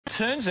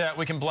turns out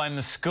we can blame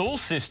the school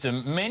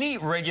system. Many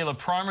regular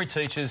primary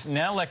teachers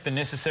now lack the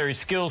necessary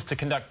skills to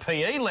conduct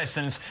PE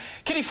lessons.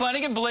 Kitty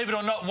Flanagan, believe it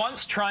or not,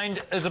 once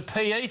trained as a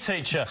PE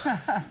teacher.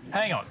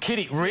 Hang on,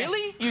 Kitty,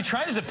 really? You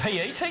trained as a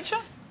PE teacher?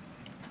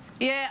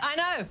 Yeah, I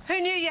know. Who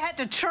knew you had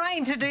to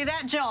train to do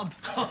that job?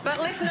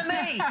 But listen to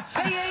me,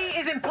 PE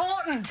is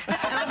important.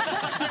 And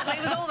unfortunately,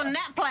 with all the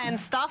NAPLAN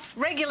stuff,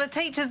 regular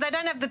teachers, they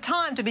don't have the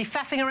time to be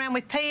faffing around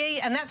with PE,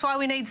 and that's why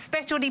we need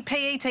specialty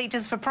PE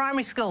teachers for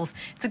primary schools.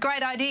 It's a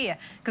great idea,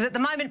 because at the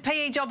moment,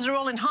 PE jobs are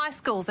all in high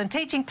schools, and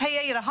teaching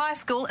PE at a high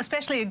school,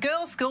 especially a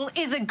girls' school,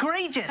 is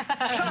egregious.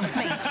 Trust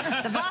me.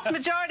 The vast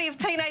majority of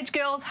teenage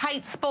girls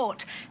hate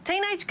sport.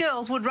 Teenage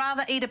girls would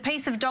rather eat a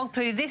piece of dog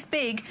poo this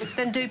big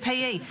than do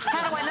PE.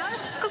 How do I know?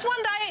 Because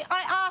one day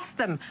I asked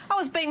them. I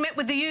was being met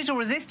with the usual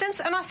resistance,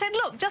 and I said,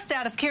 look, just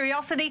out of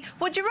curiosity,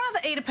 would you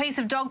rather eat a piece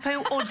of dog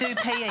poo or do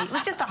PE? It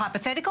was just a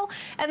hypothetical,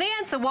 and the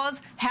answer was,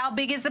 how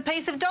big is the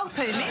piece of dog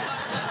poo, miss?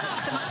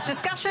 After much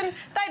discussion,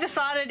 they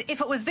decided if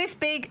it was this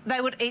big,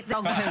 they would eat the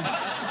dog poo.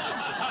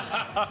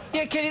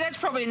 Yeah, Kitty, that's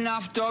probably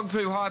enough dog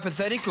poo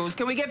hypotheticals.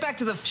 Can we get back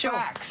to the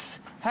facts?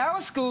 How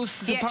are schools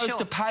supposed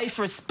to pay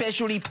for a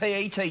specialty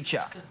PE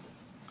teacher?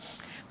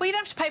 Well, you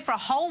don't have to pay for a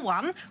whole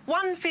one.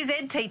 One phys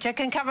ed teacher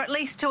can cover at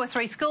least 2 or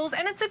 3 schools,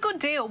 and it's a good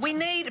deal. We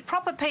need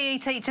proper PE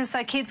teachers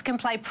so kids can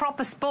play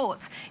proper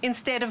sports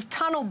instead of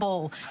tunnel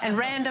ball and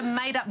random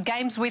made-up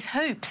games with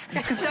hoops,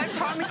 because don't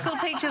primary school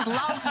teachers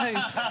love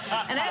hoops?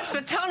 And as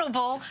for tunnel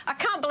ball, I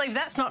can't believe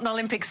that's not an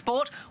Olympic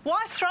sport.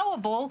 Why throw a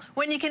ball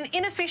when you can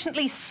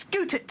inefficiently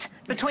scoot it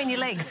between your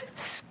legs?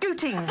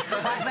 Scooting like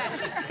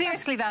that.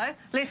 Seriously, though,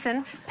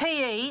 listen,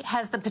 PE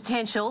has the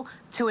potential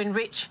to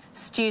enrich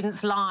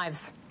students'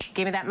 lives.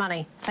 Give me that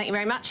money. Thank you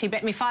very much. He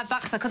bet me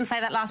 $5. I couldn't say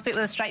that last bit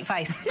with a straight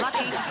face.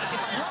 Lucky, if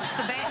I lost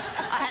the bet,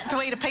 I had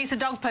to eat a piece of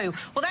dog poo.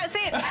 Well, that's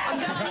it. I'm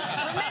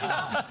done.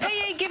 Remember,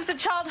 PE gives a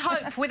child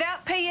hope.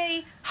 Without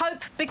PE,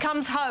 hope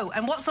becomes hoe.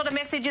 And what sort of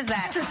message is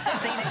that? See you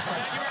next week.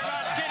 Thank you very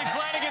much, Kitty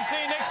Flanagan.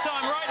 See you next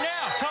time. Right now.